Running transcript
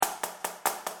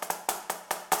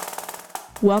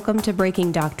Welcome to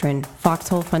Breaking Doctrine,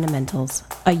 Foxhole Fundamentals,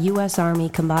 a U.S. Army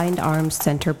Combined Arms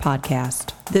Center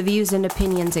podcast. The views and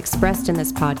opinions expressed in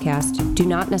this podcast do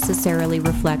not necessarily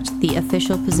reflect the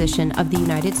official position of the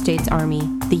United States Army,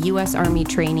 the U.S. Army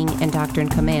Training and Doctrine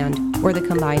Command, or the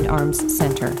Combined Arms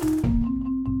Center.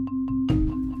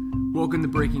 Welcome to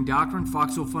Breaking Doctrine,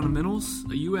 Foxhole Fundamentals,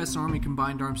 a U.S. Army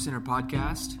Combined Arms Center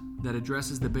podcast that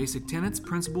addresses the basic tenets,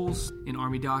 principles in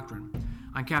Army doctrine.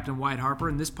 I'm Captain Wyatt Harper,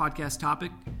 and this podcast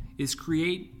topic is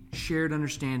Create Shared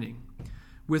Understanding.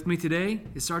 With me today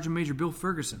is Sergeant Major Bill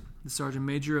Ferguson, the Sergeant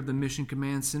Major of the Mission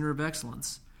Command Center of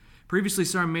Excellence. Previously,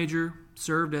 Sergeant Major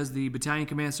served as the Battalion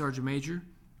Command Sergeant Major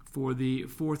for the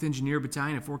 4th Engineer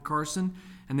Battalion at Fort Carson,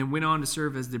 and then went on to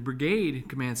serve as the Brigade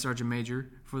Command Sergeant Major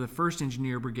for the 1st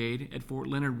Engineer Brigade at Fort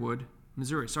Leonard Wood,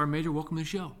 Missouri. Sergeant Major, welcome to the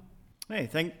show. Hey,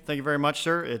 thank you very much,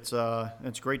 sir.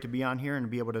 It's great to be on here and to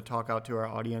be able to talk out to our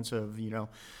audience of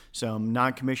some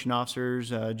non-commissioned officers,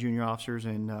 junior officers,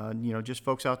 and just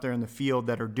folks out there in the field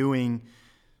that are doing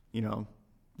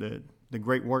the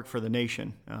great work for the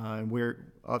nation. And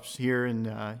we're up here in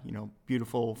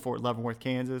beautiful Fort Leavenworth,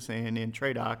 Kansas, and in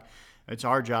TRADOC. It's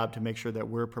our job to make sure that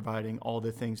we're providing all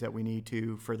the things that we need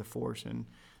to for the force, and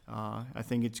I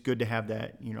think it's good to have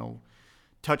that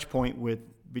touch point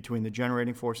between the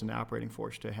generating force and the operating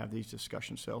force to have these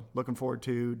discussions. So looking forward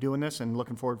to doing this and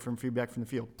looking forward from feedback from the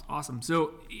field. Awesome.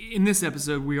 So in this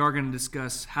episode, we are going to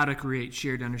discuss how to create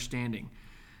shared understanding,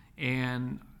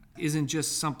 and isn't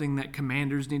just something that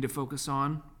commanders need to focus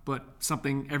on, but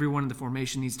something everyone in the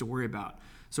formation needs to worry about.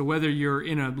 So whether you're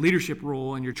in a leadership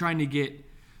role and you're trying to get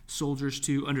soldiers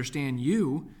to understand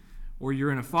you, or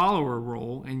you're in a follower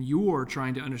role and you're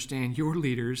trying to understand your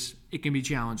leaders, it can be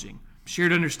challenging.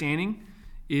 Shared understanding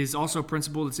is also a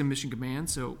principle that's in Mission Command,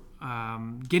 so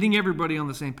getting everybody on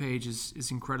the same page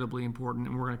is incredibly important,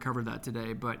 and we're going to cover that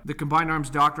today. But the Combined Arms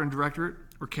Doctrine Directorate,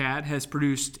 or CAD, has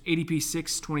produced ADP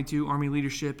 622, Army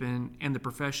Leadership and the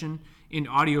Profession, in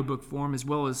audiobook form, as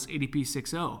well as ADP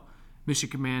 60, Mission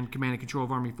Command, Command and Control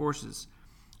of Army Forces.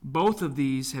 Both of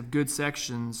these have good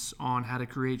sections on how to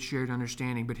create shared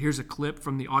understanding, but here's a clip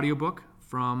from the audiobook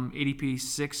from ADP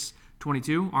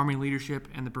 622, Army Leadership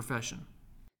and the Profession.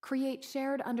 Create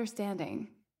shared understanding.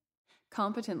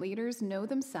 Competent leaders know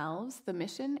themselves, the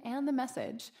mission, and the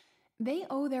message. They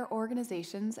owe their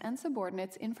organizations and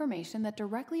subordinates information that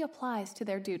directly applies to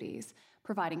their duties,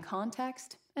 providing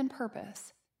context and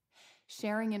purpose.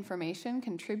 Sharing information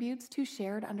contributes to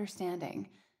shared understanding.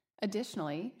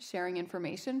 Additionally, sharing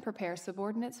information prepares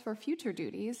subordinates for future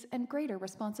duties and greater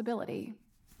responsibility.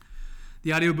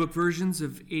 The audiobook versions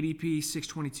of ADP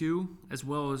 622 as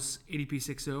well as ADP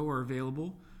 60 are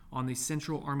available on the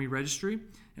Central Army Registry,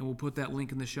 and we'll put that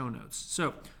link in the show notes.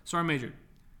 So, Sergeant Major,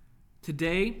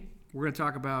 today we're going to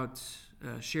talk about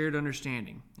shared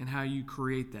understanding and how you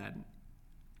create that.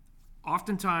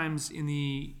 Oftentimes in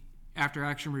the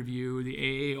after-action review,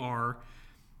 the AAR,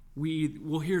 we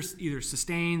will hear either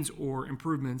sustains or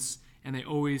improvements, and they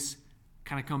always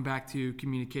kind of come back to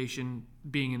communication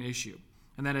being an issue.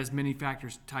 And that has many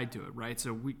factors tied to it, right?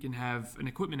 So we can have an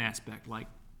equipment aspect, like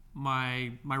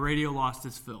my radio lost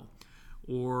its fill,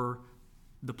 or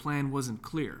the plan wasn't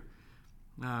clear.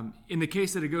 In the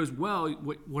case that it goes well,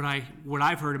 what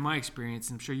I've heard in my experience,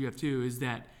 and I'm sure you have too, is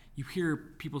that you hear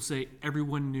people say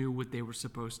everyone knew what they were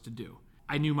supposed to do.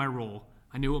 I knew my role.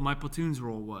 I knew what my platoon's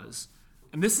role was.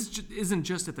 And this isn't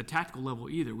just at the tactical level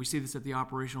either. We see this at the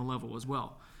operational level as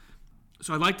well.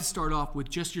 So I'd like to start off with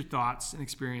just your thoughts and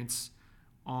experience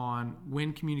on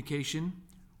when communication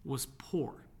was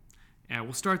poor. And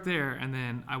we'll start there, and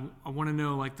then I want to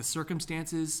know the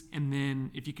circumstances, and then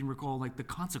if you can recall the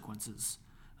consequences,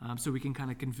 so we can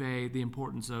kind of convey the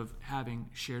importance of having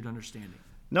shared understanding.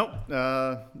 Nope,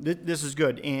 this is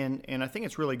good, and I think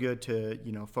it's really good to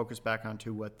focus back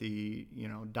onto what the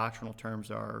doctrinal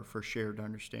terms are for shared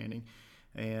understanding.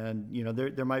 And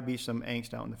there might be some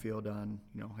angst out in the field on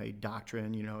hey,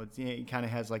 doctrine, it kind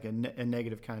of has a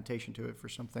negative connotation to it for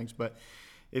some things, but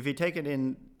if you take it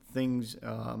in things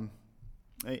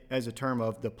as a term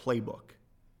of the playbook,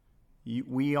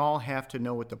 we all have to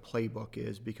know what the playbook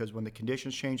is, because when the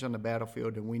conditions change on the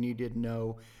battlefield and we need to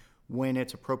know when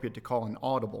it's appropriate to call an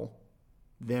audible,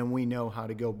 then we know how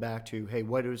to go back to, hey,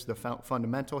 what is the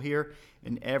fundamental here?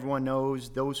 And everyone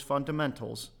knows those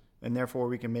fundamentals, and therefore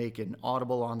we can make an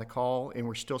audible on the call, and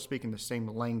we're still speaking the same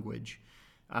language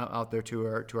out there to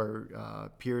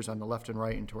our peers on the left and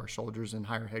right, and to our soldiers in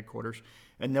higher headquarters,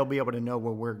 and they'll be able to know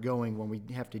where we're going when we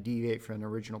have to deviate from the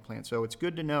original plan. So it's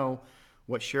good to know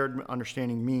what shared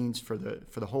understanding means for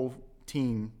the whole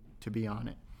team to be on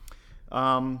it.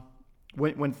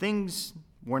 When things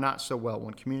were not so well,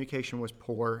 when communication was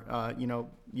poor.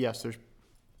 Yes, there's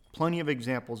plenty of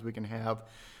examples we can have.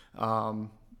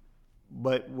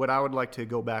 But what I would like to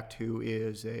go back to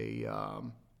is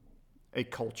a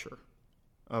culture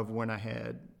of when I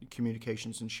had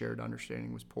communications and shared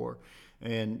understanding was poor.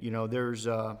 And, there's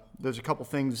a couple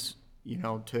things,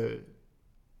 to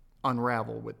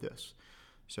unravel with this.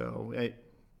 So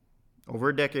over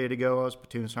a decade ago, I was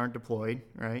platoon sergeant deployed,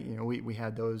 right? We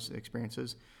had those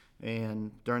experiences.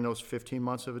 And during those 15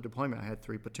 months of a deployment, I had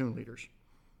 3 platoon leaders.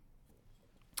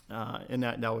 And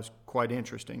that was quite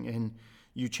interesting. And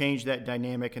you change that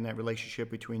dynamic and that relationship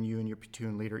between you and your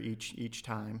platoon leader each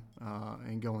time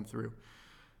and going through.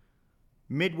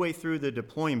 Midway through the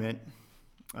deployment,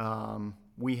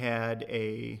 we had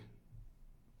a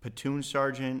platoon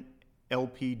sergeant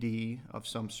LPD of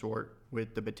some sort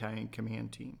with the battalion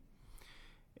command team.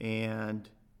 And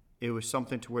it was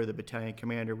something to where the battalion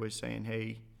commander was saying,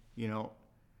 hey,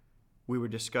 we were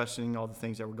discussing all the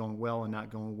things that were going well and not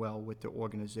going well with the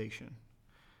organization.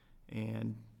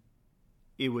 And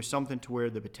it was something to where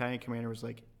the battalion commander was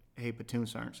like, hey, platoon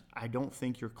sergeants, I don't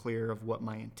think you're clear of what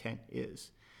my intent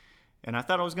is. And I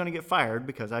thought I was going to get fired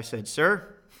because I said,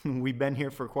 sir, we've been here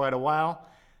for quite a while.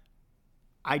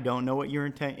 I don't know what your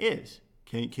intent is.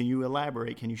 Can you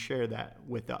elaborate? Can you share that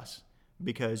with us?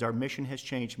 Because our mission has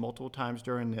changed multiple times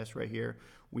during this right here.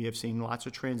 We have seen lots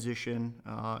of transition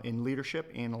in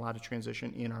leadership and a lot of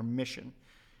transition in our mission.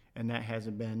 And that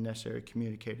hasn't been necessarily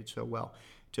communicated so well.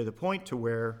 To the point to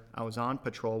where I was on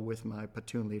patrol with my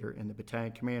platoon leader and the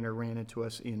battalion commander ran into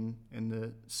us in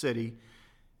the city,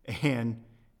 and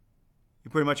he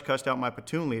pretty much cussed out my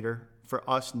platoon leader for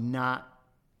us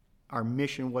our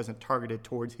mission wasn't targeted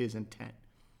towards his intent.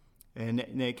 And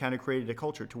it kind of created a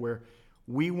culture to where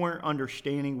we weren't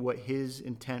understanding what his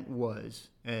intent was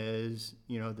as,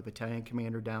 the battalion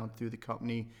commander down through the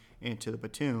company and to the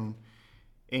platoon.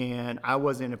 And I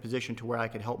wasn't in a position to where I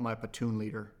could help my platoon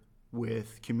leader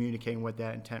with communicating what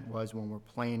that intent was when we're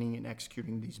planning and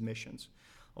executing these missions.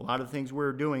 A lot of the things we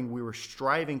were doing, we were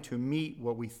striving to meet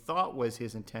what we thought was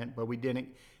his intent, but we didn't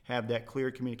have that clear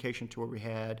communication to where we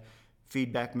had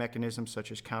feedback mechanisms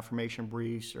such as confirmation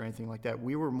briefs or anything like that.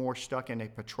 We were more stuck in a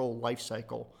patrol life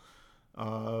cycle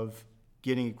of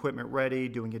getting equipment ready,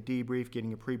 doing a debrief,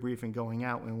 getting a pre-brief, and going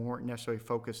out, and we weren't necessarily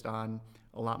focused on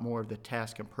a lot more of the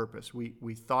task and purpose.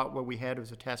 We thought what we had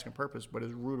was a task and purpose, but it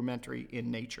was rudimentary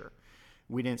in nature.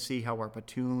 We didn't see how our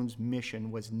platoon's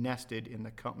mission was nested in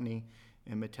the company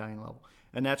and battalion level.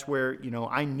 And that's where,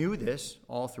 I knew this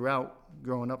all throughout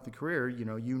growing up the career. You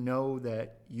know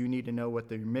that you need to know what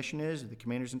the mission is, the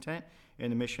commander's intent,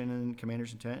 and the mission and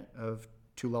commander's intent of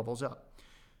 2 levels up.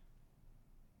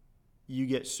 You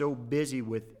get so busy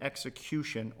with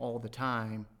execution all the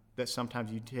time that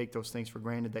sometimes you take those things for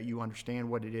granted, that you understand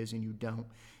what it is and you don't,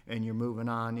 and you're moving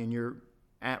on and you're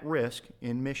at risk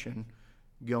in mission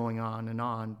going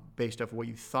on based off what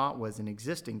you thought was an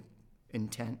existing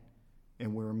intent,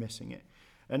 and we were missing it.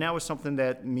 And that was something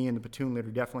that me and the platoon leader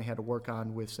definitely had to work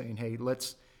on, with saying, hey,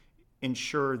 let's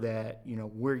ensure that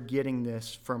we're getting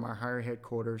this from our higher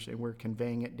headquarters and we're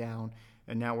conveying it down,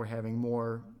 and now we're having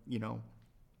more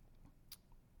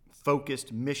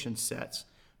focused mission sets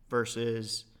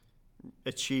versus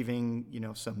achieving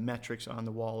some metrics on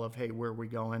the wall of, hey, where are we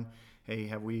going? Hey,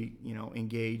 have we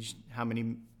engaged? How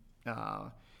many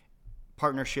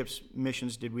partnerships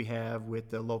missions did we have with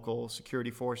the local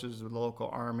security forces, the local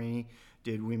army?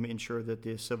 Did we ensure that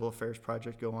the civil affairs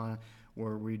project go on?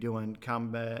 Were we doing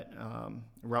combat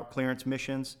route clearance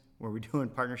missions? Were we doing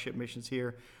partnership missions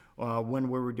here? When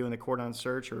we were doing the cordon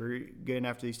search or getting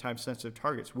after these time-sensitive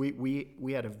targets?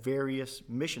 We had a various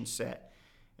mission set,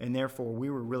 and therefore we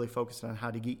were really focused on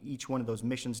how to get each one of those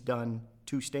missions done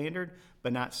to standard,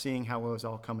 but not seeing how it was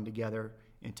all coming together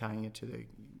and tying it to the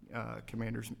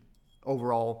commander's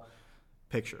overall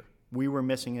picture. We were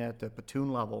missing it at the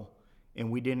platoon level, and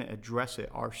we didn't address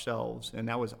it ourselves, and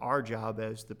that was our job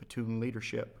as the platoon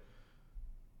leadership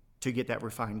to get that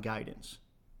refined guidance.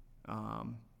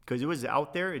 Because it was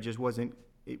out there, it just wasn't,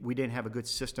 we didn't have a good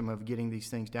system of getting these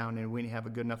things down, and we didn't have a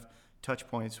good enough touch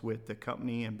points with the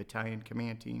company and battalion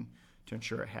command team to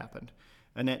ensure it happened.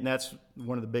 And that's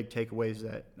one of the big takeaways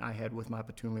that I had with my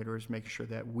platoon leader, is making sure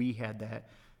that we had that,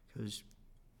 because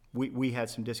we had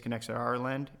some disconnects at our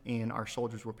end, and our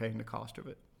soldiers were paying the cost of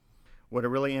it. What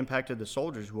really impacted the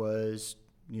soldiers was,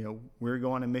 we were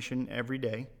going on a mission every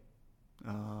day,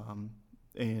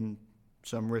 and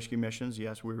some risky missions.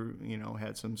 Yes, we were,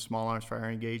 had some small arms fire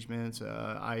engagements,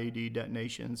 IED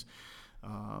detonations.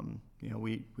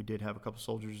 We did have a couple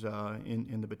soldiers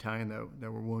in the battalion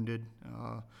that were wounded.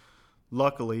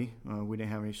 luckily, we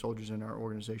didn't have any soldiers in our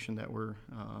organization that were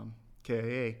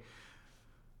KIA.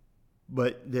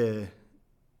 But the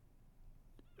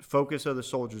focus of the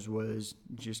soldiers was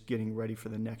just getting ready for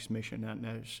the next mission, not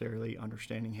necessarily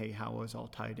understanding, hey, how it was all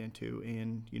tied into.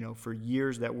 And, for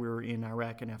years that we were in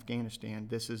Iraq and Afghanistan,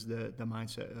 this is the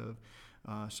mindset of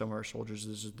some of our soldiers.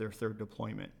 This is their third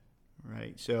deployment,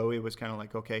 right? So it was kind of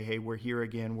like, okay, hey, we're here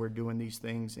again, we're doing these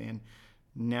things, and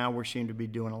now we seem to be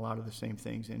doing a lot of the same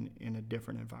things in a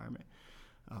different environment.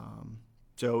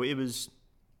 So it was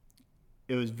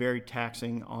very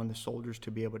taxing on the soldiers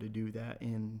to be able to do that.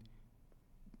 And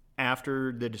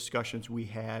after the discussions we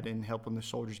had and helping the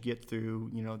soldiers get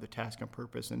through, the task and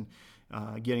purpose, and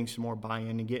getting some more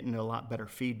buy-in and getting a lot better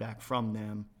feedback from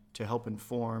them to help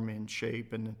inform and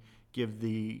shape and give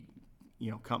the,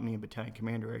 company and battalion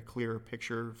commander a clearer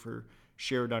picture for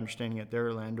shared understanding at their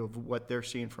end of what they're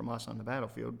seeing from us on the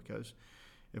battlefield. Because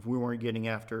if we weren't getting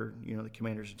after, the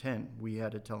commander's intent, we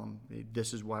had to tell them,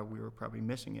 this is why we were probably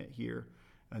missing it here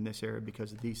in this area,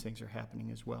 because these things are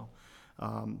happening as well.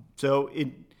 So it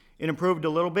improved a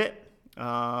little bit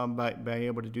by being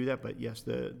able to do that. But yes,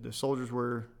 the soldiers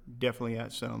were definitely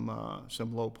at some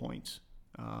low points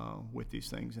with these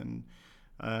things. And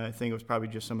I think it was probably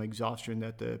just some exhaustion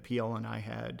that the PL and I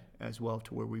had as well,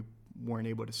 to where we weren't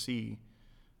able to see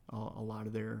a lot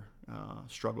of their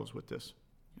struggles with this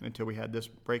until we had this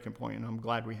breaking point. And I'm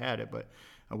glad we had it, but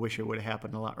I wish it would have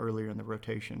happened a lot earlier in the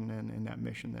rotation and in that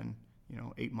mission than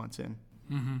 8 months in.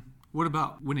 Mm-hmm. What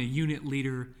about when a unit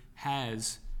leader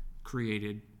has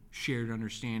created shared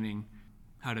understanding?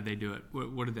 How did they do it?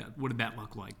 What did that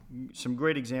look like? Some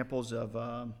great examples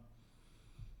of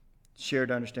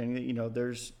shared understanding.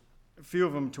 There's a few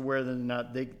of them to where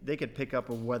they could pick up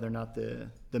on whether or not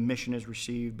the mission is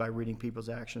received by reading people's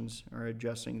actions or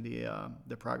adjusting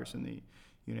the progress in the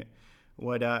unit.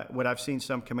 What I've seen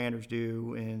some commanders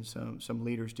do and some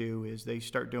leaders do is they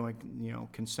start doing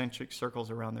concentric circles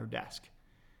around their desk.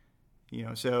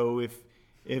 So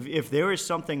if there is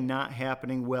something not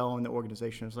happening well in the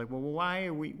organization, it's like, well, why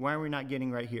are we not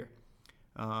getting right here?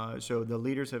 So the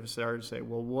leaders have started to say,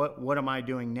 well, what am I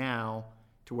doing now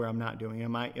to where I'm not doing?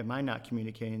 Am I not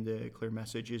communicating the clear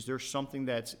message? Is there something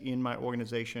that's in my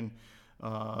organization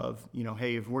of,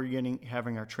 hey, if we're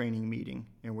having our training meeting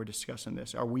and we're discussing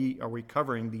this, are we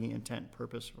covering the intent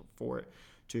purpose for it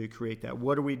to create that?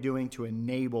 What are we doing to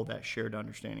enable that shared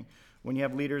understanding? When you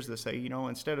have leaders that say,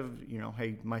 instead of,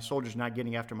 hey, my soldier's not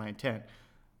getting after my intent,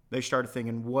 they started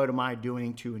thinking, what am I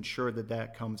doing to ensure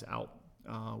that comes out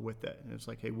with that? And it's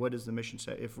like, hey, what does the mission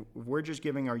say? If we're just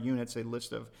giving our units a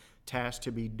list of tasks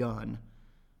to be done,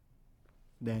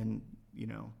 then,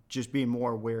 just being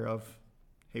more aware of,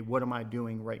 hey, what am I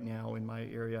doing right now in my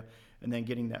area? And then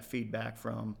getting that feedback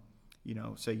from,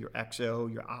 say your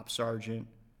XO, your ops sergeant,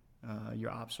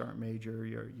 your ops sergeant major,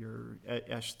 your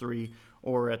S3,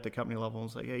 or at the company level.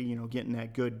 It's like, hey, getting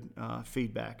that good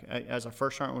feedback. As a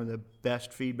first sergeant, one of the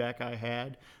best feedback I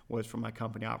had was from my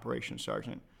company operations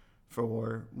sergeant,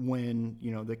 for when,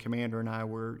 the commander and I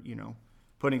were,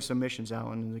 putting some missions out,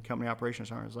 and the company operations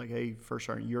sergeant was like, hey, first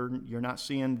sergeant, you're not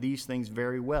seeing these things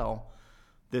very well.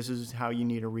 This is how you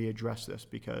need to readdress this,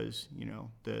 because,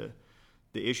 the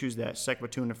issues that second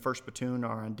platoon and first platoon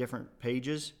are on different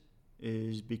pages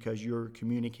is because you're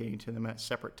communicating to them at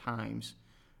separate times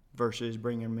versus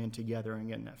bringing them in together and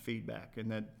getting that feedback.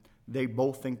 And that they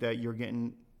both think that you're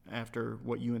getting after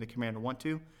what you and the commander want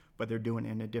to, but they're doing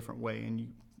it in a different way.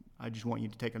 And I just want you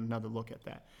to take another look at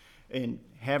that. And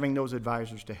having those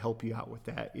advisors to help you out with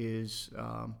that is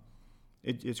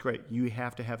it's great. You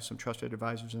have to have some trusted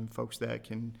advisors and folks that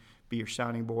can be your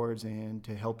sounding boards and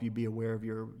to help you be aware of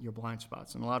your blind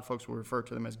spots. And a lot of folks will refer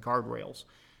to them as guardrails.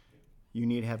 You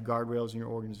need to have guardrails in your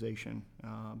organization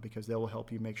because they will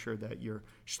help you make sure that you're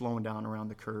slowing down around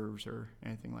the curves or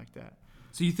anything like that.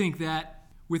 So you think that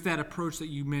with that approach that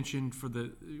you mentioned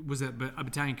was that a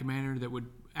battalion commander that would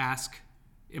ask,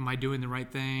 am I doing the right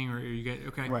thing, or are you guys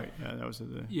okay? Right. That was the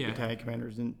battalion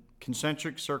commanders. And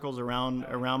concentric circles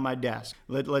around my desk.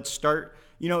 Let's start.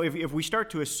 If we start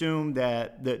to assume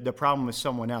that the problem is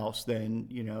someone else, then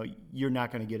you're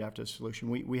not going to get after the solution.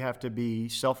 We have to be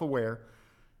self-aware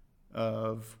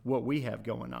of what we have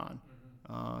going on.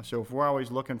 So if we're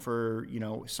always looking for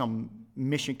some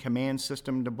mission command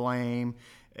system to blame,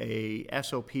 a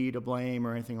SOP to blame,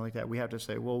 or anything like that, we have to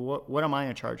say, well, what am I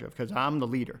in charge of? Because I'm the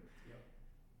leader.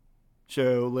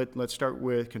 So let's start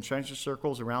with concentric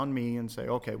circles around me and say,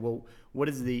 okay, well, what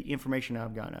is the information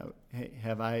I've gotten out?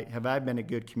 Have I been a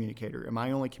good communicator? Am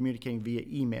I only communicating via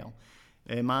email?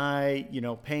 Am I,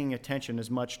 paying attention as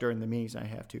much during the meetings as I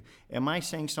have to? Am I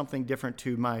saying something different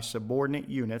to my subordinate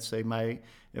units? Say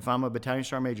if I'm a battalion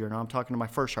sergeant major and I'm talking to my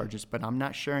first sergeants, but I'm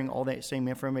not sharing all that same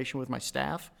information with my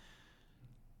staff,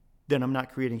 then I'm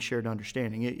not creating shared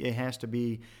understanding. It has to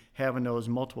be having those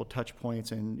multiple touch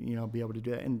points and, be able to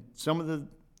do that. And some of the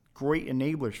great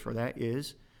enablers for that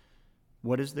is,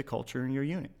 what is the culture in your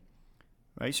unit,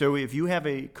 right? So if you have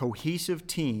a cohesive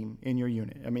team in your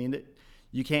unit,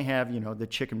 you can't have, the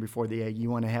chicken before the egg. You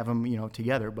want to have them,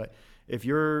 together. But if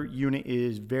your unit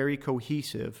is very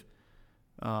cohesive,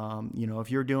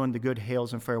 if you're doing the good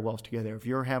hails and farewells together, if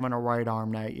you're having a right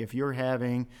arm night, if you're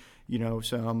having,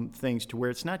 some things to where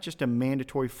it's not just a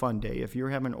mandatory fun day, if you're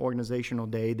having an organizational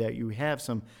day that you have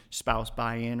some spouse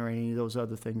buy-in or any of those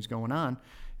other things going on,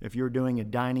 if you're doing a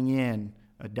dining in,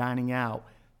 a dining out,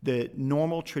 the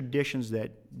normal traditions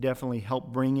that definitely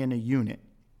help bring in a unit,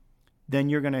 then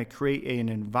you're going to create an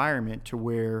environment to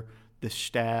where the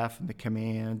staff, the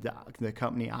command, the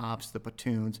company ops, the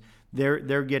platoons,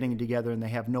 they're getting together and they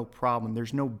have no problem.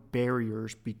 There's no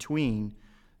barriers between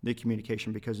the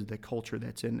communication because of the culture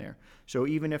that's in there. So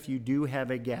even if you do have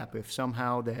a gap, if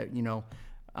somehow that,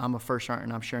 I'm a first sergeant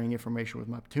and I'm sharing information with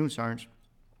my platoon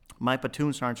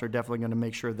sergeants are definitely going to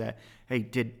make sure that,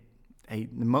 the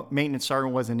maintenance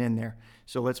sergeant wasn't in there.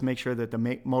 So let's make sure that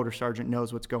the motor sergeant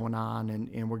knows what's going on,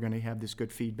 and we're going to have this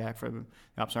good feedback from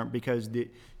the ops sergeant, because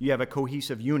you have a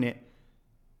cohesive unit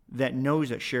that knows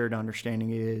that shared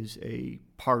understanding is a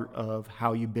part of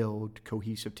how you build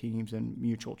cohesive teams and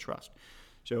mutual trust.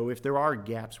 So if there are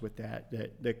gaps with that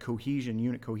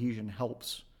unit cohesion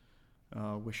helps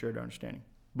with shared understanding.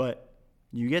 But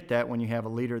you get that when you have a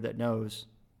leader that knows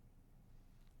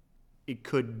it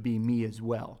could be me as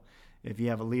well. If you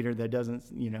have a leader that doesn't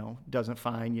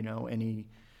find,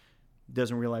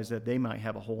 doesn't realize that they might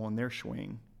have a hole in their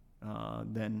swing,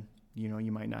 then,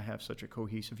 you might not have such a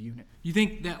cohesive unit. You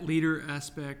think that leader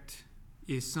aspect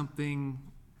is something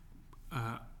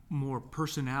more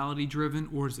personality driven,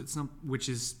 or is it which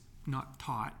is not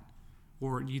taught?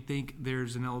 Or do you think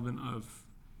there's an element of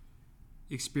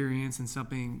experience and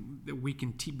something that we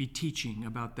can be teaching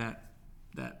about that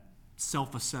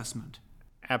self-assessment?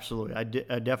 Absolutely. I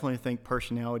definitely think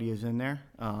personality is in there,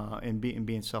 and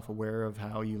being self-aware of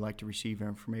how you like to receive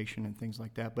information and things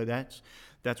like that. But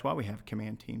that's why we have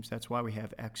command teams. That's why we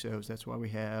have XOs. That's why we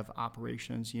have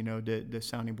operations, the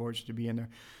sounding boards to be in there.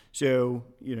 So,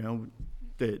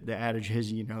 the adage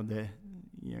is, you got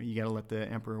to let the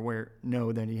emperor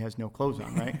know that he has no clothes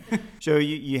on, right? So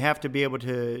you have to be able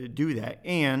to do that.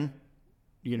 And,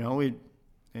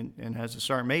 And as a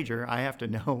sergeant major, I have to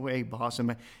know, hey, boss,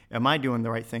 am I doing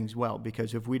the right things well?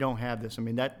 Because if we don't have this,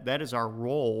 that is our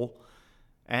role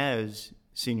as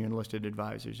senior enlisted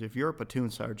advisors. If you're a platoon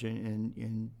sergeant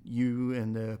and you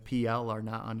and the PL are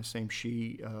not on the same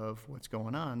sheet of what's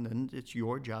going on, then it's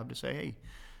your job to say, hey,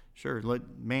 sure,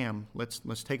 ma'am,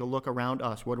 let's take a look around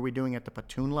us. What are we doing at the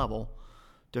platoon level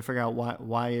to figure out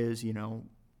why is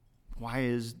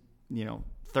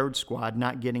third squad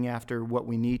not getting after what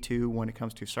we need to when it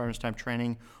comes to sergeant's time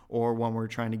training, or when we're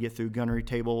trying to get through gunnery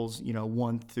tables,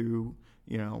 1 through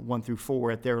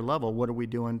 4 at their level. What are we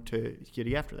doing to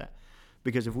get after that?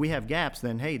 Because if we have gaps,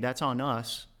 then hey, that's on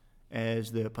us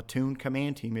as the platoon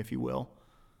command team, if you will,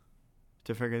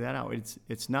 to figure that out.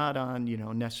 It's not on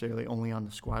necessarily only on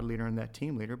the squad leader and that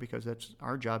team leader, because that's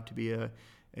our job to be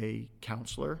a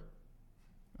counselor,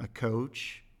 a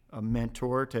coach, a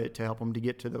mentor to help them to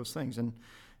get to those things.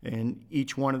 And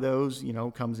each one of those,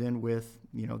 comes in with,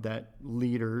 that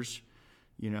leader's,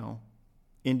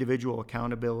 individual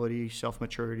accountability,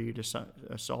 self-maturity to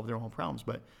solve their own problems.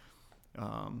 But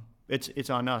it's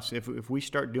on us. If we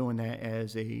start doing that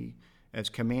as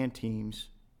command teams,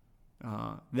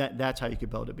 that's how you could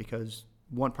build it, because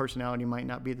one personality might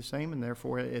not be the same, and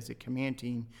therefore as a command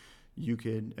team, you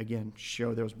could, again,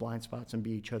 show those blind spots and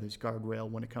be each other's guardrail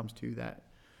when it comes to that.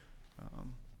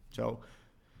 So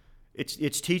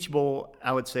it's teachable,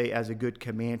 I would say, as a good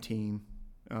command team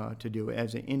to do it.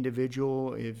 As an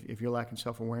individual, if you're lacking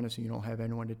self-awareness and you don't have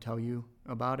anyone to tell you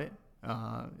about it,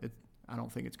 I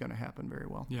don't think it's going to happen very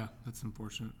well. Yeah, that's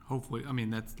unfortunate. Hopefully,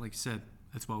 that's like you said,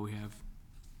 that's why we have,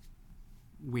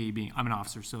 I'm an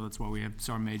officer, so that's why we have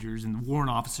sergeant majors and warrant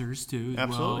officers too.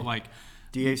 Absolutely. Well, like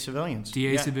DA civilians.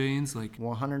 Civilians, like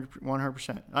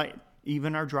 100%.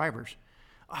 Even our drivers.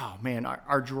 Oh man,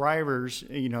 our drivers,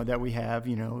 that we have,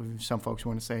 some folks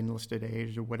want to say enlisted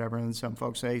age or whatever, and some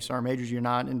folks say, sergeant majors, you're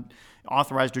not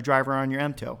authorized to drive around your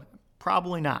MTO.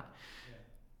 Probably not. Yeah.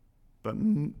 But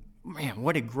man,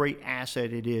 what a great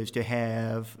asset it is to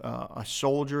have a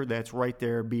soldier that's right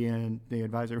there being the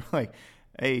advisor. Like,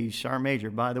 hey, Sergeant Major,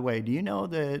 by the way, do you know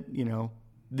that,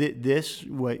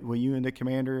 what you and the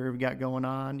commander have got going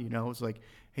on? It's like,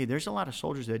 hey, there's a lot of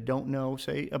soldiers that don't know,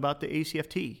 say, about the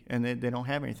ACFT, and they don't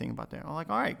have anything about that. I'm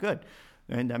like, all right, good.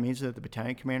 And that means that the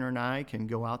battalion commander and I can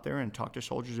go out there and talk to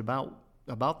soldiers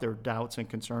about their doubts and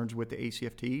concerns with the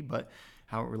ACFT, but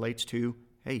how it relates to,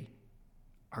 hey,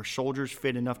 are soldiers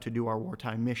fit enough to do our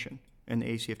wartime mission? And the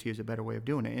ACFT is a better way of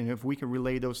doing it. And if we can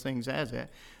relay those things as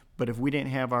that, but if we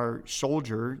didn't have our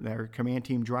soldier, our command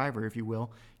team driver, if you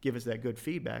will, give us that good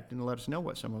feedback and let us know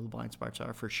what some of the blind spots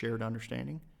are for shared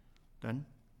understanding, then,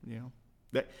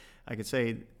 that I could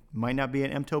say might not be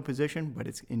an MTO position, but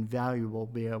it's invaluable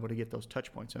to be able to get those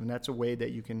touch points. And that's a way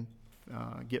that you can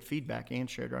get feedback and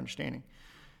shared understanding.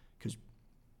 Because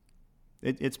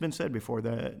it's been said before,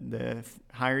 the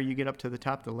higher you get up to the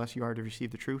top, the less you are to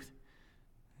receive the truth.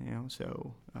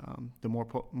 So the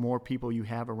more people you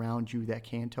have around you that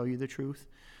can tell you the truth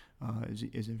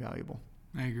is invaluable.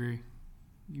 I agree.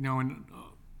 And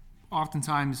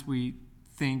oftentimes we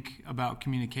think about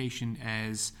communication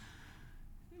as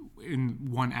in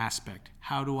one aspect.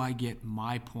 How do I get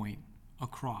my point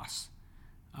across?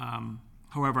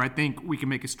 However, I think we can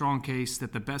make a strong case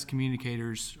that the best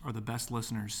communicators are the best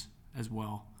listeners as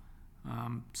well.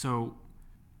 So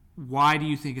why do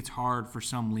you think it's hard for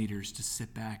some leaders to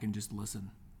sit back and just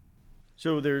listen?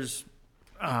 So there's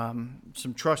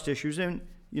some trust issues, and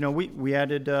we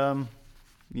added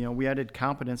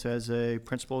competence as a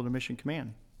principle of the mission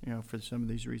command, for some of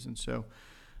these reasons. So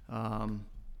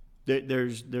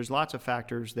there's lots of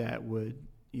factors that would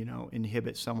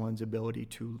inhibit someone's ability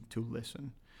to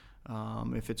listen.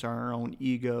 If it's our own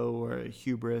ego or a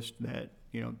hubris that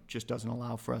just doesn't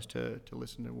allow for us to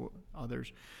listen to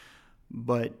others.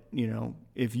 But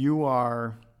if you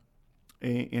are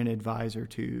an advisor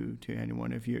to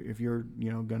anyone, if you're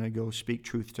going to go speak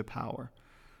truth to power,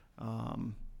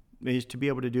 is to be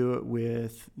able to do it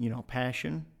with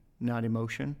passion, not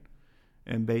emotion,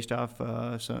 and based off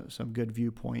some good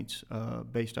viewpoints,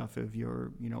 based off of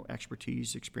your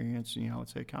expertise, experience, I'd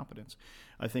say competence.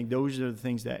 I think those are the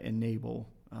things that enable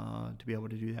to be able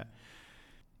to do that.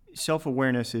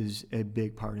 Self-awareness is a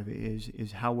big part of it,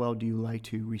 is how well do you like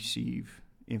to receive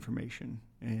information,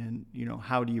 and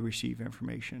how do you receive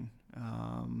information.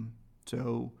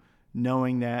 So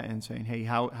knowing that and saying, hey,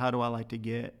 how do I like to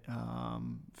get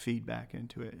feedback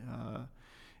into it?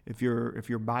 If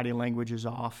your body language is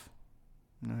off,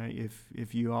 right?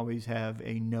 If you always have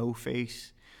a no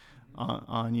face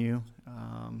on you,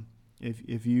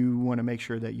 if you want to make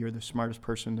sure that you're the smartest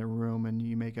person in the room and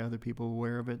you make other people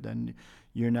aware of it, then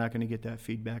you're not going to get that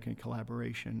feedback and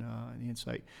collaboration and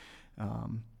insight.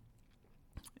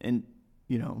 And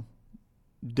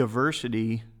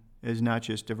diversity is not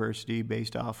just diversity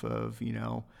based off of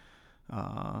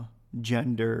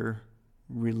gender,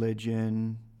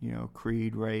 religion,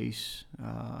 creed, race,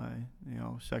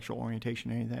 sexual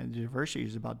orientation, anything. Diversity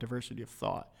is about diversity of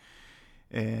thought.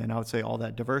 And I would say all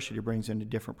that diversity brings in a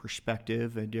different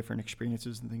perspective and different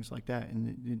experiences and things like that.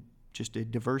 And just a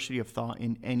diversity of thought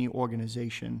in any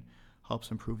organization helps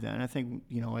improve that. And I think,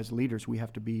 as leaders, we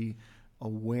have to be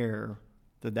aware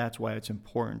that that's why it's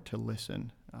important to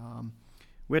listen.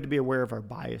 We have to be aware of our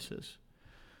biases.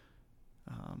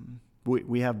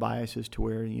 We have biases to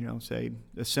where, say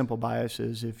a simple bias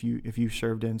is if you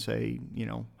served in, say,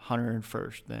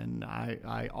 101st, then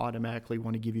I automatically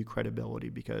want to give you credibility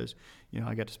because,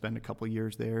 I got to spend a couple of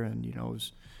years there and, it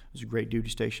was a great duty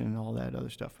station and all that other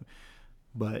stuff.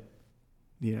 But,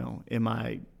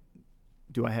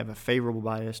 do I have a favorable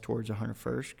bias towards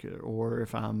 101st, or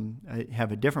if I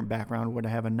have a different background, would I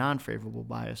have a non-favorable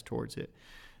bias towards it?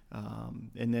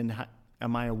 And then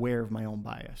am I aware of my own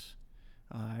bias?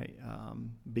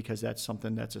 Because that's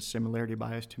something that's a similarity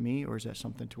bias to me, or is that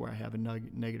something to where I have a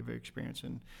negative experience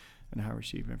in how I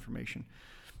receive information?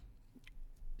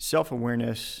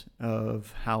 Self-awareness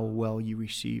of how well you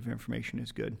receive information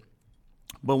is good.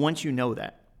 But once you know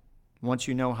that, once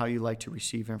you know how you like to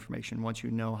receive information, once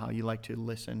you know how you like to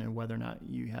listen and whether or not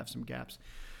you have some gaps,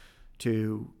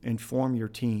 to inform your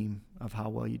team of how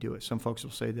well you do it. Some folks will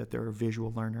say that they're a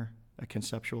visual learner, a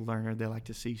conceptual learner. They like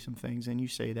to see some things, and you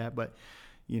say that, but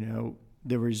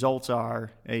the results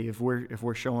are, hey, if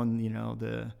we're showing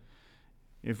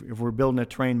if we're building a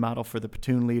terrain model for the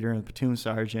platoon leader and the platoon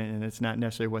sergeant, and it's not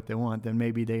necessarily what they want, then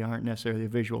maybe they aren't necessarily a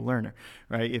visual learner,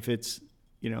 right? If it's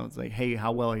it's like, hey,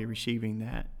 how well are you receiving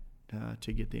that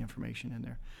to get the information in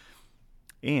there?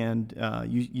 And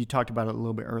you talked about it a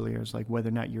little bit earlier. It's like whether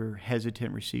or not you're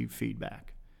hesitant to receive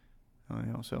feedback.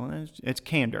 So it's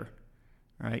candor,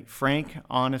 right? Frank,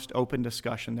 honest, open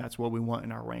discussion. That's what we want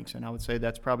in our ranks. And I would say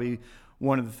that's probably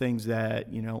one of the things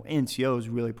that, NCOs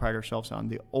really pride ourselves on.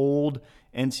 The old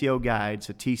NCO guide, it's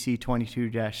a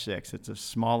TC22-6. It's a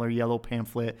smaller yellow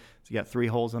pamphlet. It's got 3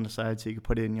 holes on the side so you can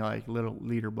put it in your little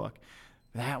leader book.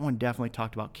 That one definitely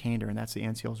talked about candor, and that's the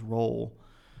NCO's role,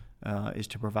 is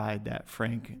to provide that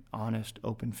frank, honest,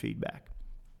 open feedback.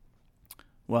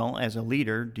 Well, as a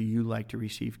leader, do you like to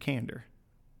receive candor?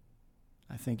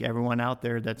 I think everyone out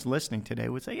there that's listening today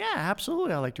would say, yeah,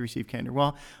 absolutely, I like to receive candor.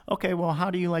 Well, okay, how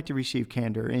do you like to receive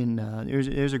candor? And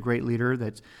there's a great leader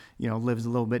that's, lives a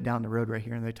little bit down the road right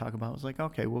here, and they talk about, it's like,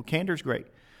 okay, well, candor's great.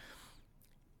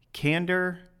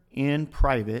 Candor in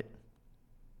private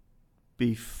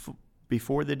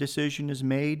before the decision is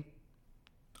made,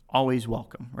 always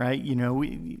welcome, right?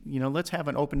 Let's have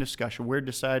an open discussion. We're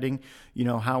deciding,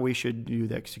 how we should do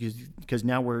that, because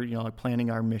now we're,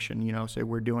 planning our mission. Say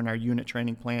we're doing our unit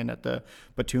training plan at the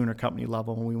platoon or company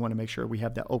level, and we want to make sure we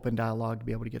have that open dialogue to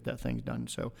be able to get that thing done.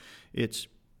 So it's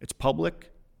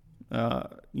public,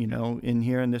 in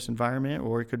here in this environment,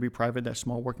 or it could be private, that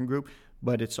small working group,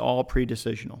 but it's all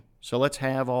pre-decisional. So let's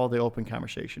have all the open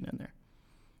conversation in there.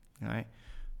 All right.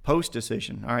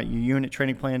 Post-decision. All right, your unit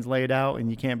training plan's laid out,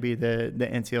 and you can't be the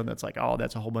NCO that's like, oh,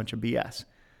 that's a whole bunch of BS.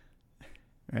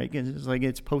 Right? Because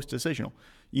it's post-decisional.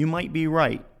 You might be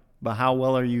right, but how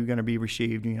well are you going to be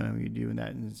received? You're doing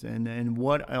that, and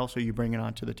what else are you bringing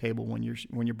onto the table when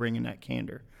you're bringing that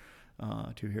candor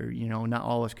to here? Not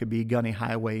all of us could be gunny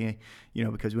highway,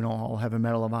 because we don't all have a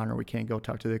Medal of Honor. We can't go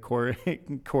talk to the Corps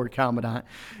Commandant,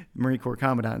 Marine Corps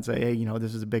Commandant, and say, hey,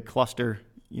 this is a big cluster,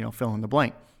 fill in the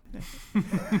blank.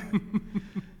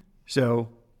 So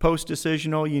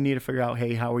post-decisional, you need to figure out,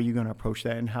 hey, how are you going to approach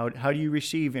that, and how do you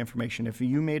receive information? If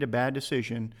you made a bad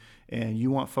decision and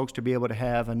you want folks to be able to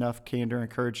have enough candor and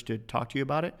courage to talk to you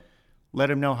about it, let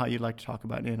them know how you'd like to talk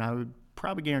about it, and I would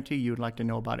probably guarantee you would like to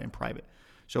know about it in private.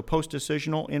 So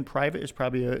post-decisional in private is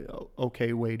probably a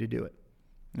okay way to do it.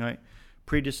 All right,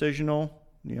 pre-decisional,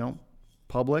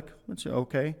 public, it's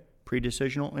okay.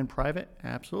 Pre-decisional in private,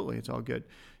 absolutely, it's all good.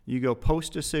 You go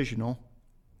post-decisional,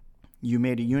 you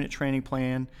made a unit training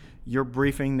plan, you're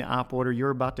briefing the op order, you're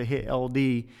about to hit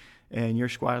LD, and your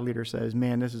squad leader says,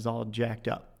 man, this is all jacked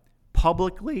up.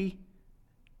 Publicly,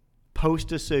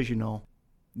 post-decisional,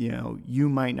 you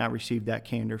might not receive that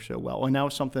candor so well. And that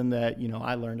was something that,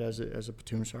 I learned as a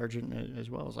platoon sergeant as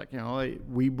well. It's like,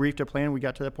 we briefed a plan, we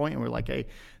got to that point, and we're like, hey,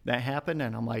 that happened,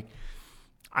 and I'm like,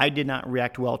 I did not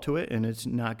react well to it, and it's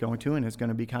not going to, and it's going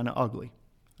to be kind of ugly,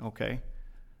 okay?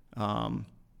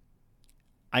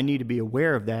 I need to be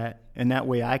aware of that, and that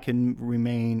way I can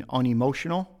remain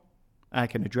unemotional. I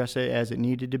can address it as it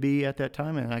needed to be at that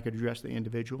time, and I could address the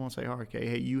individual and say, oh, okay,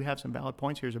 hey, you have some valid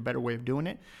points. Here's a better way of doing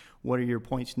it. What are your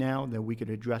points now? Then we could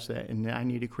address that, and I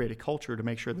need to create a culture to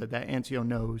make sure that NCO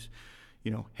knows,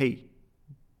 hey,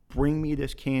 bring me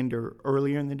this candor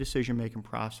earlier in the decision-making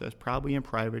process, probably in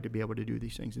private, to be able to do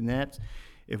these things. And that's,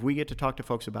 if we get to talk to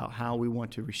folks about how we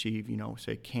want to receive,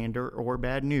 say candor or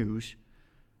bad news,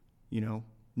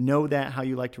 know that how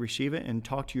you like to receive it, and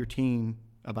talk to your team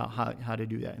about how to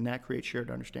do that. And that creates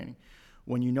shared understanding.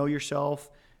 When you know yourself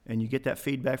and you get that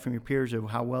feedback from your peers of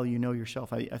how well you know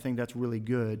yourself, I think that's really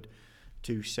good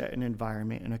to set an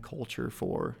environment and a culture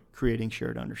for creating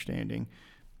shared understanding.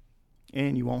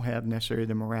 And you won't have necessarily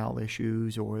the morale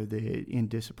issues or the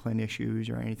indiscipline issues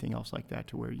or anything else like that,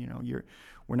 to where,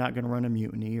 we're not going to run a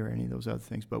mutiny or any of those other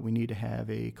things, but we need to have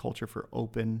a culture for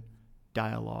open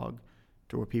dialogue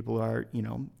to where people are,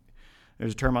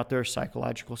 there's a term out there,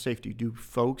 psychological safety. Do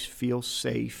folks feel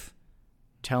safe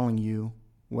telling you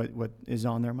what is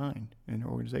on their mind in their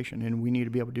organization? And we need to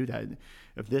be able to do that.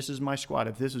 If this is my squad,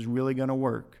 if this is really going to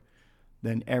work,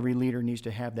 then every leader needs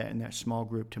to have that in that small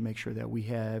group to make sure that we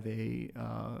have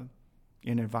an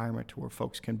environment to where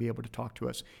folks can be able to talk to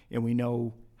us and we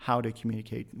know how to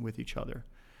communicate with each other.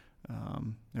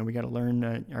 And we got to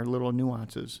learn our little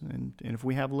nuances. And if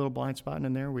we have a little blind spot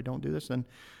in there, we don't do this, then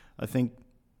I think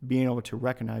being able to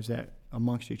recognize that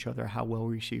amongst each other, how well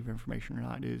we receive information or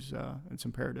not, is it's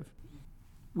imperative.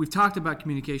 We've talked about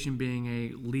communication being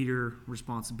a leader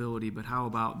responsibility, but how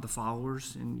about the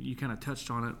followers? And you kind of touched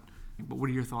on it, but what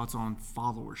are your thoughts on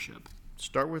followership?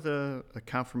 Start with a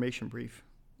confirmation brief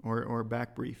or a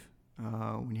back brief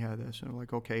when you have this. So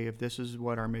like, okay, if this is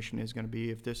what our mission is going to be,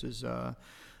 if this is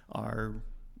our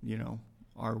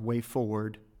way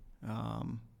forward,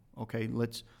 okay,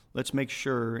 let's make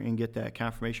sure and get that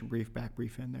confirmation brief, back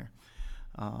brief in there.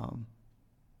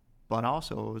 But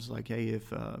also it was like, hey,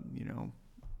 if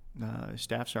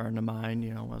staff sergeant of mine,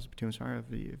 as a platoon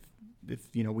sergeant, if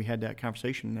we had that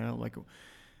conversation, like,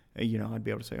 I'd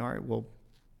be able to say, all right, well,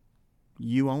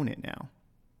 you own it now.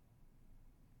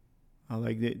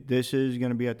 This is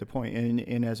going to be at the point.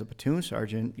 And as a platoon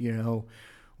sergeant,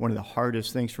 one of the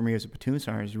hardest things for me as a platoon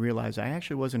sergeant is to realize I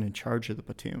actually wasn't in charge of the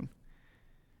platoon.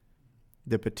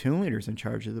 The platoon leader's in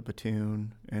charge of the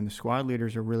platoon, and the squad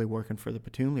leaders are really working for the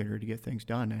platoon leader to get things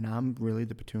done. And I'm really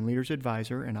the platoon leader's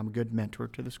advisor, and I'm a good mentor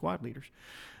to the squad leaders.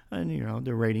 And,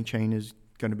 the rating chain is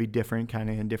going to be different kind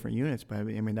of in different units, but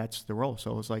that's the role.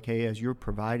 So it's like, hey, as you're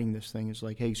providing this thing, it's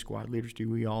like, hey, squad leaders, do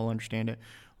we all understand it?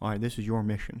 All right, this is your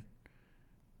mission.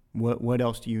 What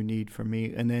else do you need from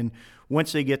me? And then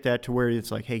once they get that to where it's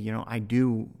like, hey, I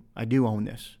do own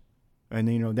this. And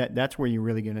then, that's where you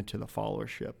really get into the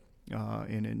followership.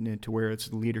 And to where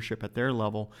it's leadership at their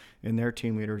level, and their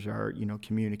team leaders are,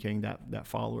 communicating that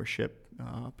followership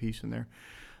piece in there.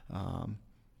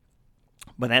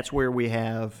 But that's where we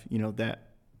have,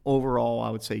 that overall, I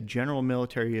would say, general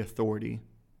military authority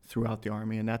throughout the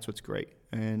Army, and that's what's great.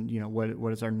 And,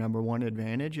 what is our number one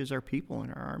advantage is our people in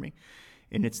our Army,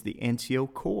 and it's the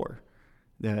NCO Corps.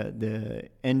 The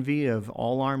envy of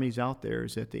all armies out there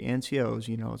is that the NCOs,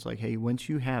 it's like, hey, once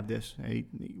you have this, hey,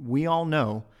 we all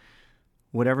know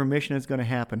whatever mission is going to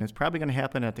happen, it's probably going to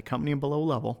happen at the company and below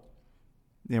level.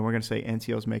 Then we're going to say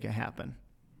NCOs make it happen.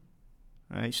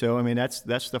 All right? So, that's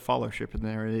the followership in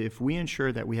there. If we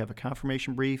ensure that we have a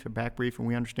confirmation brief, a back brief, and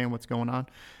we understand what's going on,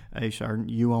 hey, Sergeant,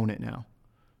 you own it now.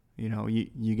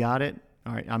 You got it.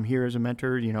 All right, I'm here as a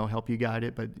mentor, help you guide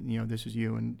it, but, this is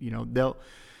you. And, they'll,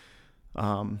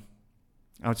 I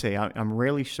would say I'm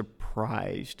rarely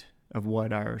surprised of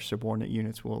what our subordinate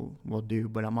units will do,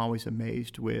 but I'm always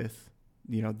amazed with,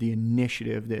 the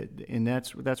initiative and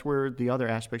that's where the other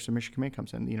aspects of Mission Command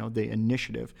comes in, the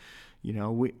initiative.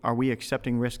 Are we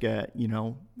accepting risk at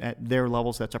their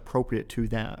levels that's appropriate to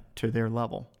their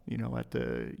level, at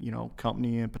the,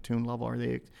 company and platoon level? Are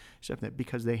they accepting that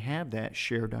because they have that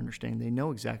shared understanding? They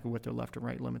know exactly what their left and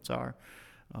right limits are,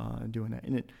 doing that.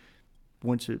 And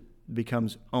once it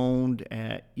becomes owned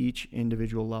at each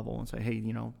individual level and say, hey,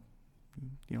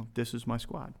 this is my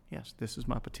squad. Yes, this is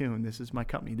my platoon. This is my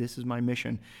company. This is my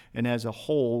mission. And as a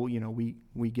whole,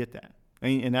 we get that.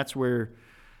 And that's where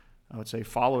I would say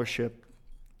followership,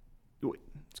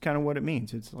 it's kind of what it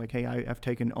means. It's like, hey, I've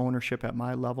taken ownership at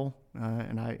my level,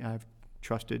 and I've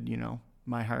trusted,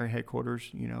 my higher headquarters,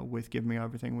 with giving me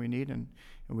everything we need, and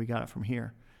we got it from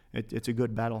here. It's a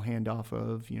good battle handoff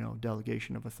of,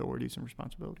 delegation of authorities and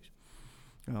responsibilities.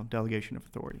 Delegation of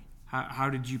authority. How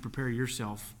did you prepare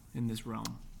yourself in this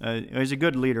realm? There's a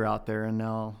good leader out there, and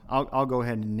I'll go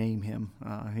ahead and name him.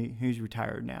 He's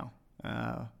retired now.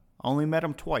 Only met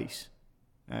him twice,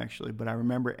 actually, but I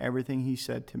remember everything he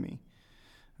said to me.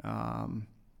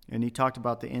 And he talked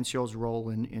about the NCO's role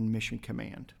in mission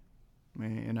command.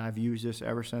 And I've used this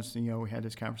ever since, we had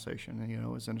this conversation. It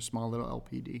was in a small little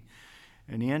LPD.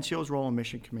 And the NCO's role in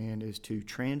mission command is to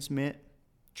transmit,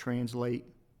 translate,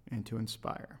 and to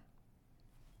inspire.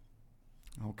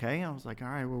 Okay, I was like, all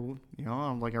right, well,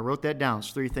 I wrote that down.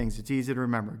 It's 3 things. It's easy to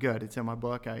remember. Good. It's in my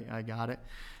book. I got it.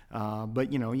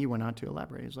 But, you went on to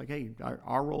elaborate. It's like, hey,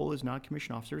 our role as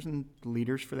non-commissioned officers and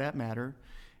leaders for that matter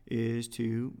is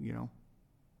to,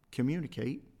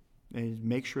 communicate and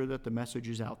make sure that the message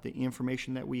is out. The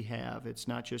information that we have, it's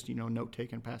not just,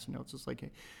 note-taking, passing notes. It's like,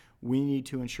 hey, we need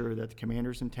to ensure that the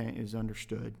commander's intent is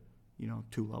understood,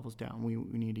 2 levels down. We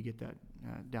need to get that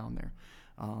down there.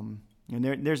 And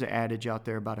there's an adage out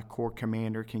there about a corps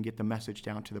commander can get the message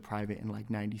down to the private in like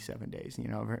 97 days.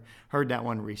 I've heard that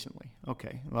one recently.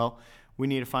 Okay, well, we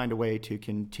need to find a way to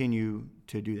continue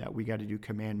to do that. We got to do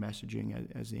command messaging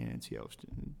as the NCOs to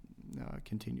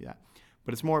continue that.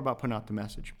 But it's more about putting out the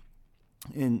message.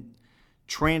 And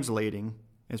translating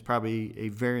is probably a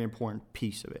very important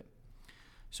piece of it.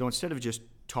 So instead of just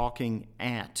talking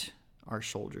at our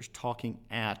soldiers, talking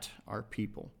at our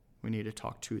people, we need to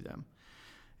talk to them.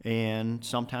 And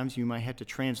sometimes you might have to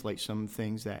translate some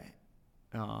things that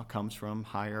comes from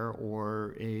higher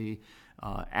or a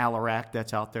ALARAC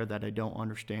that's out there that I don't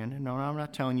understand. And no, I'm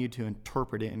not telling you to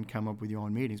interpret it and come up with your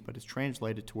own meanings, but it's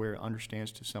translated to where it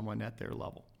understands to someone at their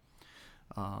level.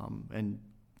 And,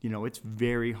 it's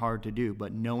very hard to do,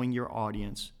 but knowing your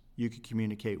audience, you can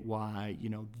communicate why,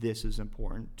 this is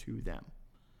important to them.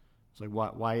 It's like,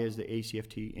 why is the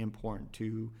ACFT important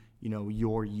to,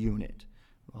 your unit?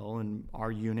 Well, in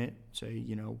our unit, say,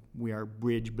 we are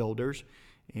bridge builders,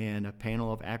 and a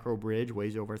panel of Acro Bridge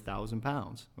weighs over 1,000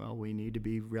 pounds. Well, we need to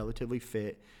be relatively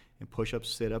fit, and push-ups,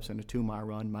 sit-ups, and a 2-mile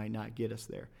run might not get us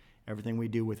there. Everything we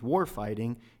do with war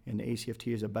fighting, and the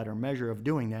ACFT is a better measure of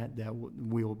doing that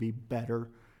we will be better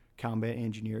combat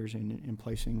engineers in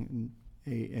placing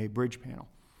a bridge panel.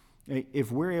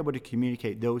 If we're able to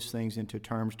communicate those things into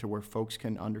terms to where folks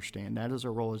can understand, that is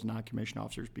our role as non-commissioned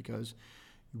officers, because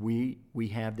we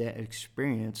have that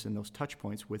experience and those touch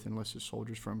points with enlisted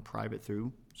soldiers from private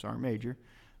through sergeant major,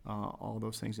 all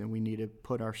those things, and we need to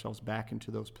put ourselves back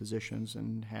into those positions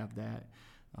and have that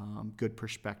good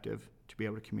perspective to be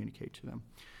able to communicate to them.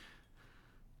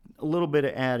 A little bit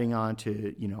of adding on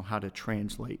to, how to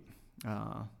translate.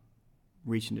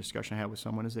 Recent discussion I had with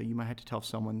someone is that you might have to tell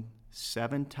someone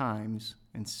 7 times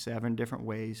in 7 different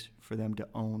ways for them to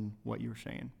own what you're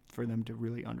saying, for them to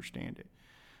really understand it.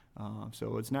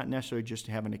 So it's not necessarily just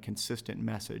having a consistent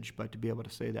message, but to be able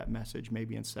to say that message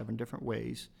maybe in 7 different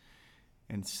ways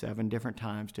and 7 different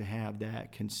times to have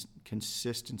that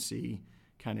consistency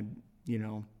kind of,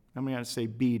 I'm not going to say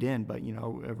beat in, but,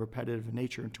 a repetitive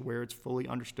nature to where it's fully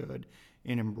understood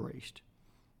and embraced.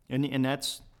 And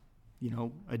that's,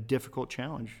 a difficult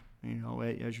challenge,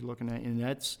 as you're looking at it. And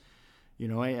that's,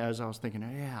 as I was thinking,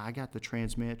 I got the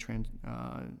transmit,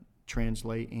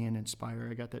 translate, and inspire.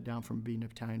 I got that down from being a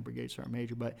battalion brigade sergeant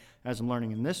major. But as I'm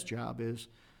learning in this job is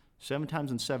 7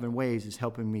 times in 7 ways is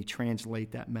helping me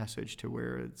translate that message to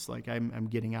where it's like I'm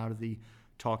getting out of the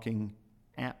talking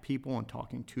at people and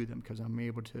talking to them, because I'm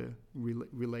able to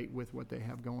relate with what they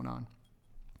have going on.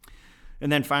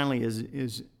 And then finally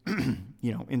is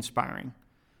inspiring.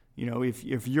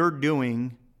 If you're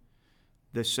doing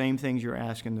the same things you're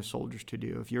asking the soldiers to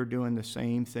do, if you're doing the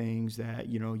same things that,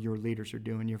 your leaders are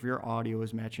doing, if your audio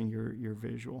is matching your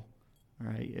visual,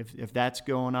 right? If that's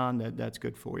going on, that's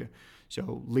good for you.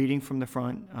 So leading from the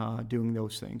front, doing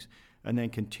those things, and then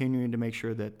continuing to make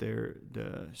sure that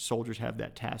the soldiers have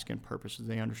that task and purpose, as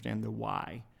they understand the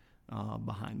why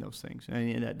behind those things.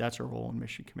 And that's our role in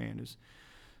Mission Command is,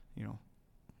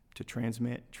 to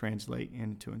transmit, translate,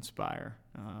 and to inspire.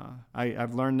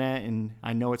 I've learned that, and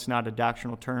I know it's not a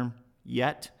doctrinal term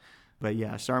yet, but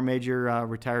yeah, Sergeant Major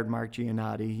retired Mark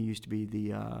Giannotti. He used to be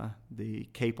the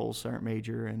Capel Sergeant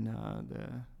Major and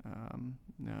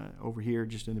over here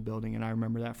just in the building, and I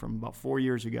remember that from about 4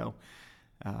 years ago.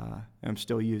 I'm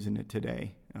still using it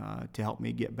today to help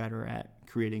me get better at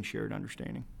creating shared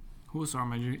understanding. Cool,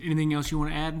 Sergeant Major. Anything else you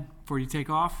want to add before you take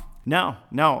off? No.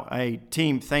 Hey,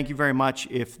 team, thank you very much.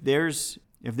 If there's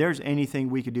anything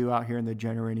we could do out here in the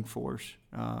generating force,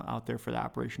 out there for the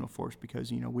operational force,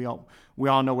 because we all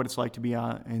know what it's like to be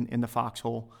in the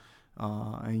foxhole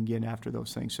and getting after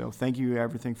those things. So thank you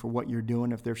everything for what you're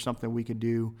doing. If there's something we could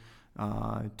do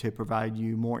to provide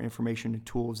you more information and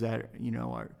tools that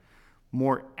are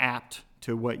more apt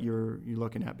to what you're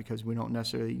looking at, because we don't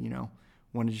necessarily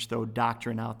want to just throw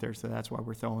doctrine out there. So that's why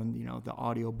we're throwing, the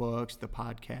audio books, the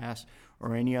podcasts,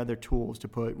 or any other tools to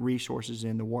put resources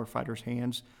in the warfighter's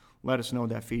hands. Let us know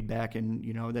that feedback. And,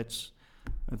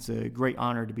 that's a great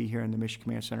honor to be here in the Mission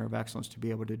Command Center of Excellence to be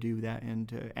able to do that and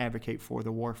to advocate for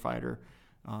the warfighter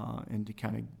and to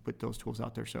kind of put those tools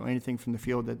out there. So anything from the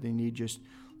field that they need, just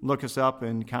look us up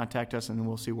and contact us, and then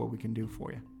we'll see what we can do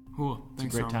for you. Cool.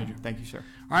 Thanks, It's a great time. Major. Thank you, sir.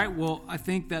 All right. Well, I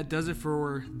think that does it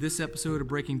for this episode of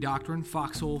Breaking Doctrine,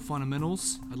 Foxhole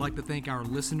Fundamentals. I'd like to thank our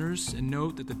listeners and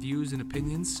note that the views and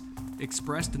opinions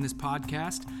expressed in this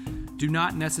podcast do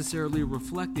not necessarily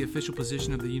reflect the official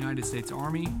position of the United States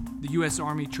Army, the U.S.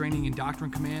 Army Training and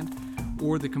Doctrine Command,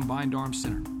 or the Combined Arms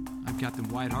Center. I'm Captain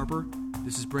Wyatt Harper.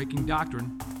 This is Breaking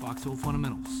Doctrine, Foxhole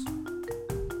Fundamentals.